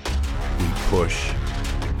 We push.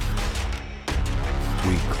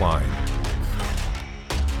 We climb.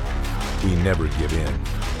 We never give in.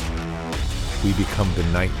 We become the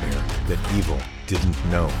nightmare that evil didn't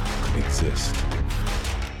know could exist.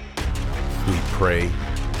 We pray.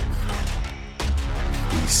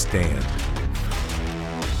 We stand.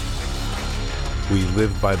 We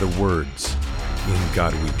live by the words, "In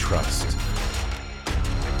God we trust."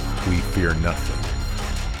 We fear nothing.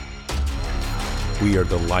 We are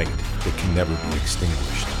the light that can never be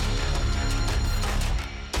extinguished.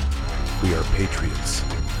 We are patriots.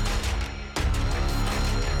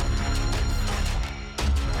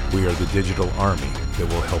 We are the digital army that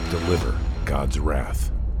will help deliver God's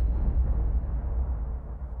wrath.